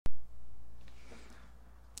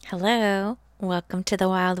Hello, welcome to the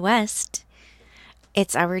Wild West.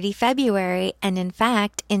 It's already February, and in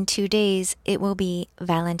fact, in 2 days, it will be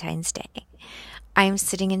Valentine's Day. I'm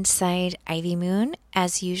sitting inside Ivy Moon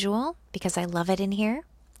as usual because I love it in here,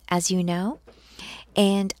 as you know.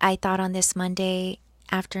 And I thought on this Monday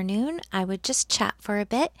afternoon, I would just chat for a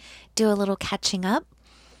bit, do a little catching up,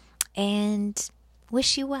 and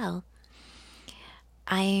wish you well.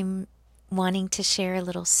 I'm wanting to share a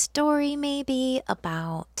little story maybe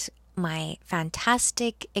about my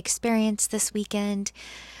fantastic experience this weekend.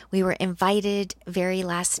 We were invited very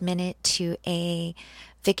last minute to a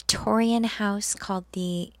Victorian house called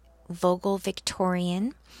the Vogel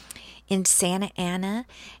Victorian in Santa Ana,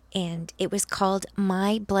 and it was called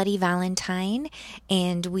My Bloody Valentine.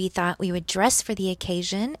 And we thought we would dress for the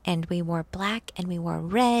occasion, and we wore black and we wore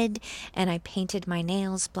red, and I painted my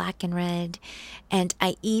nails black and red, and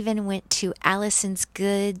I even went to Allison's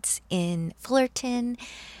Goods in Fullerton.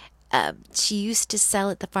 She used to sell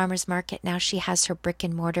at the farmer's market. Now she has her brick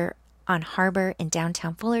and mortar on Harbor in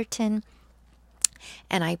downtown Fullerton.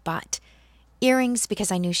 And I bought earrings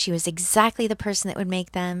because I knew she was exactly the person that would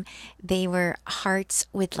make them. They were hearts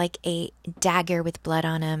with like a dagger with blood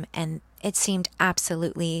on them, and it seemed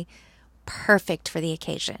absolutely perfect for the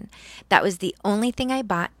occasion. That was the only thing I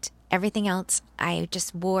bought. Everything else, I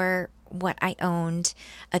just wore what I owned: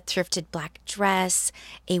 a thrifted black dress,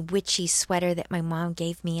 a witchy sweater that my mom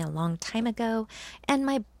gave me a long time ago, and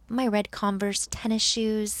my red Converse tennis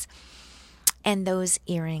shoes, and those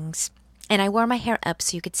earrings. And I wore my hair up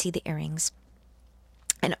so you could see the earrings.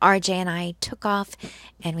 And RJ and I took off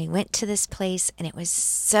and we went to this place, and it was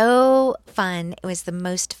so fun. It was the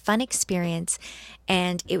most fun experience.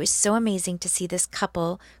 And it was so amazing to see this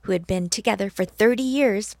couple who had been together for 30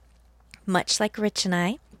 years, much like Rich and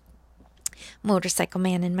I, Motorcycle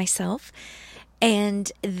Man and myself.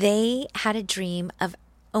 And they had a dream of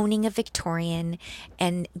owning a Victorian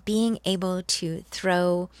and being able to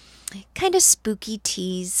throw kind of spooky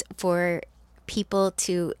teas for people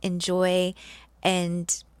to enjoy,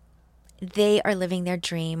 and they are living their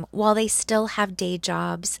dream while they still have day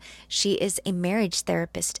jobs. She is a marriage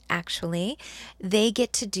therapist, actually. They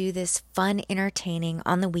get to do this fun entertaining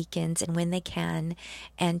on the weekends and when they can,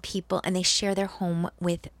 and they share their home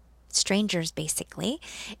with strangers basically,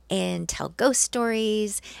 and tell ghost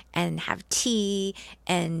stories and have tea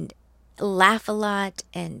and laugh a lot,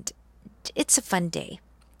 and it's a fun day.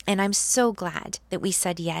 And I'm so glad that we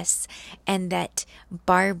said yes, and that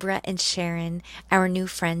Barbara and Sharon, our new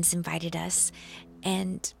friends, invited us.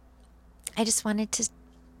 And I just wanted to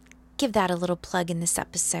give that a little plug in this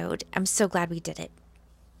episode. I'm so glad we did it.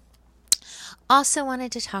 Also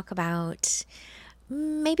wanted to talk about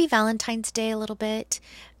maybe Valentine's Day a little bit.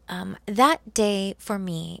 That day for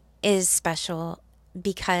me is special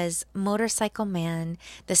because Motorcycle Man,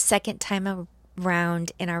 the second time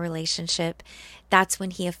around in our relationship, that's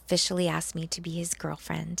when he officially asked me to be his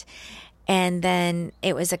girlfriend. And then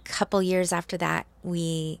it was a couple years after that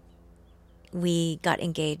we got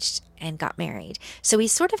engaged and got married. So we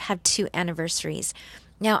sort of have two anniversaries.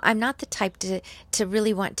 Now, I'm not the type to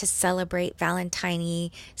really want to celebrate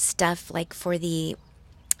Valentine-y stuff, like for the,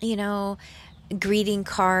 greeting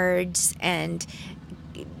cards, and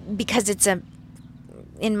because it's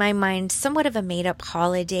in my mind, somewhat of a made-up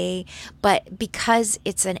holiday, but because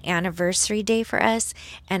it's an anniversary day for us,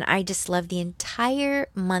 and I just love the entire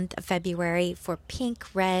month of February for pink,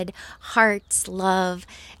 red, hearts, love,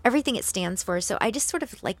 everything it stands for. So I just sort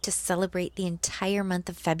of like to celebrate the entire month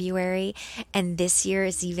of February, and this year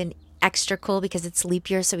is even extra cool because it's leap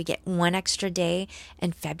year, so we get one extra day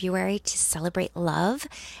in February to celebrate love.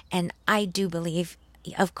 And I do believe,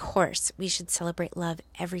 of course, we should celebrate love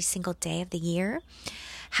every single day of the year.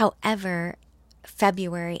 However,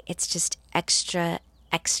 February, it's just extra,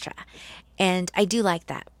 extra. And I do like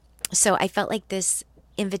that. So I felt like this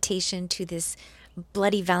invitation to this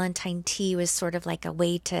Bloody Valentine tea was sort of like a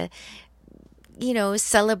way to,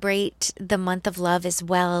 celebrate the month of love as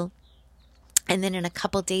well. And then in a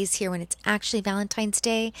couple days here, when it's actually Valentine's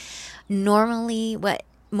Day, normally what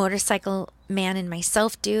Motorcycle Man and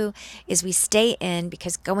myself do is we stay in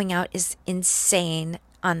because going out is insane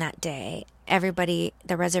on that day. Everybody,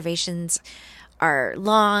 the reservations are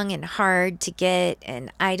long and hard to get,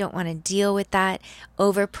 and I don't want to deal with that.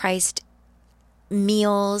 Overpriced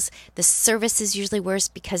meals. The service is usually worse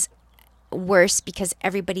because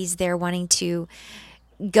everybody's there wanting to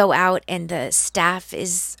go out, and the staff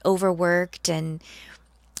is overworked, and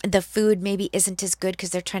the food maybe isn't as good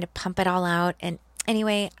because they're trying to pump it all out. And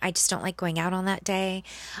Anyway, I just don't like going out on that day.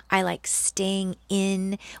 I like staying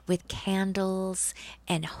in with candles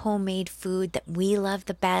and homemade food that we love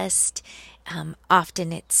the best.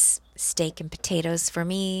 Often it's steak and potatoes for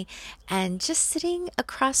me, and just sitting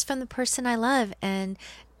across from the person I love and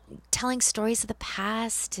telling stories of the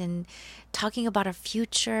past and talking about our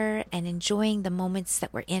future and enjoying the moments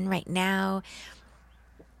that we're in right now.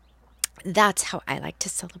 That's how I like to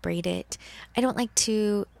celebrate it. I don't like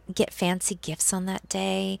to get fancy gifts on that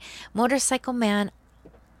day. Motorcycle Man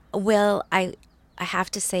will, I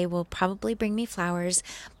have to say, will probably bring me flowers,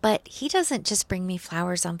 but he doesn't just bring me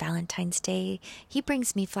flowers on Valentine's Day. He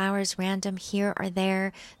brings me flowers random here or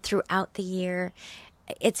there throughout the year.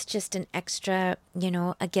 It's just an extra,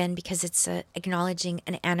 again, because it's acknowledging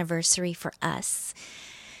an anniversary for us.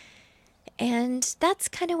 And that's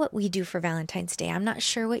kind of what we do for Valentine's Day. I'm not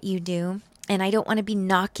sure what you do. And I don't want to be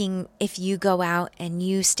knocking if you go out and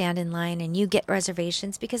you stand in line and you get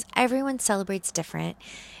reservations, because everyone celebrates different.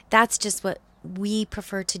 That's just what we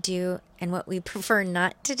prefer to do and what we prefer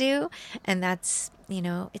not to do. And that's,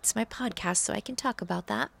 it's my podcast, so I can talk about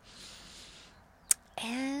that.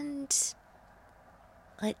 And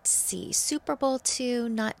let's see, Super Bowl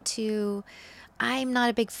I'm not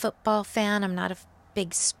a big football fan. I'm not a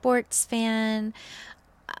big sports fan.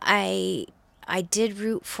 I did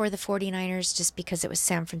root for the 49ers just because it was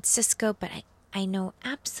San Francisco, but I know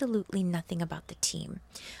absolutely nothing about the team.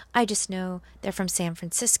 I just know they're from San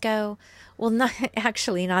Francisco. Well,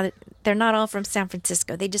 they're not all from San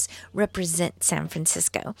Francisco. They just represent San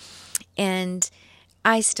Francisco. And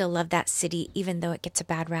I still love that city, even though it gets a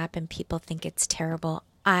bad rap and people think it's terrible.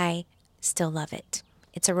 I still love it.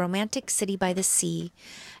 It's a romantic city by the sea,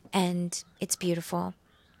 and it's beautiful.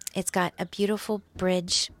 It's got a beautiful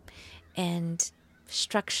bridge and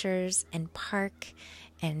structures and park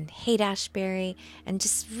and Haight-Ashbury and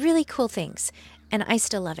just really cool things. And I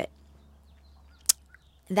still love it.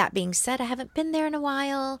 That being said, I haven't been there in a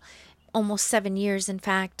while, almost 7 years, in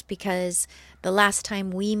fact, because the last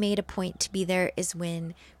time we made a point to be there is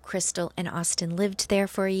when Crystal and Austin lived there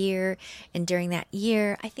for a year. And during that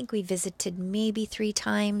year, I think we visited maybe 3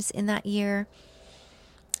 times in that year.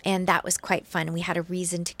 And that was quite fun. We had a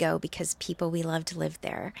reason to go because people we loved lived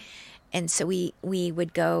there. And so we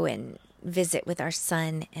would go and visit with our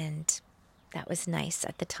son, and that was nice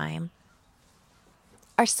at the time.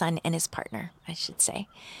 Our son and his partner, I should say.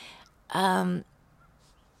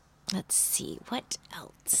 Let's see, what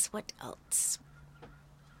else?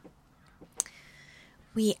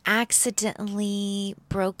 We accidentally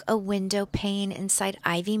broke a window pane inside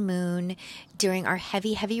Ivy Moon during our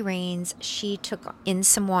heavy, heavy rains. She took in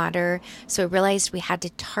some water, so I realized we had to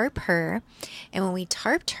tarp her. And when we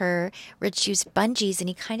tarped her, Rich used bungees, and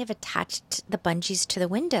he kind of attached the bungees to the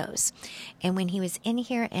windows. And when he was in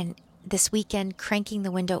here and this weekend cranking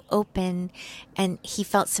the window open, and he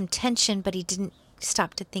felt some tension, but he didn't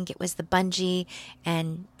stop to think it was the bungee,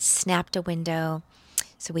 and snapped a window.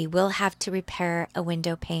 So we will have to repair a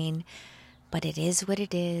window pane, but it is what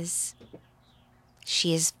it is.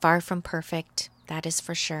 She is far from perfect, that is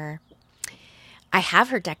for sure. I have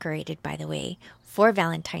her decorated, by the way, for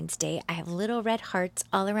Valentine's Day. I have little red hearts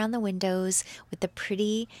all around the windows with the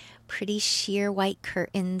pretty, pretty sheer white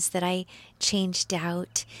curtains that I changed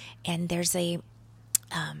out. And there's a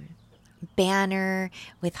banner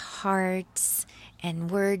with hearts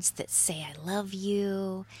and words that say I love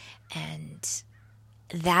you, and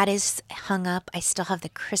that is hung up. I still have the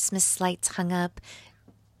Christmas lights hung up.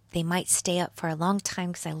 They might stay up for a long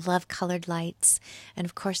time because I love colored lights. And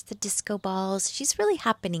of course the disco balls. She's really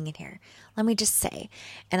happening in here, let me just say.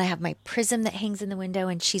 And I have my prism that hangs in the window,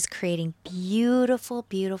 and she's creating beautiful,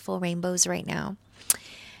 beautiful rainbows right now.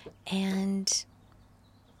 And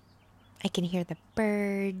I can hear the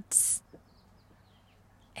birds.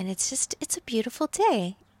 And it's a beautiful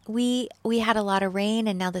day. We had a lot of rain,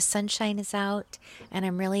 and now the sunshine is out, and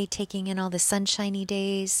I'm really taking in all the sunshiny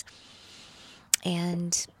days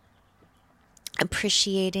and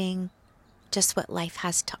appreciating just what life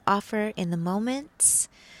has to offer in the moments.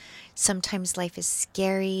 Sometimes life is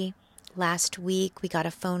scary. Last week we got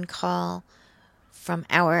a phone call from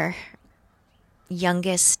our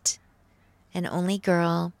youngest and only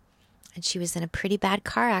girl, and she was in a pretty bad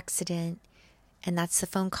car accident, and that's the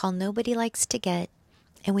phone call nobody likes to get.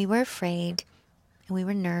 And we were afraid, and we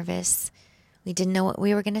were nervous. We didn't know what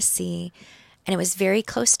we were going to see. And it was very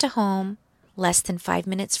close to home, less than 5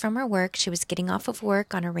 minutes from her work. She was getting off of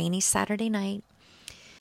work on a rainy Saturday night.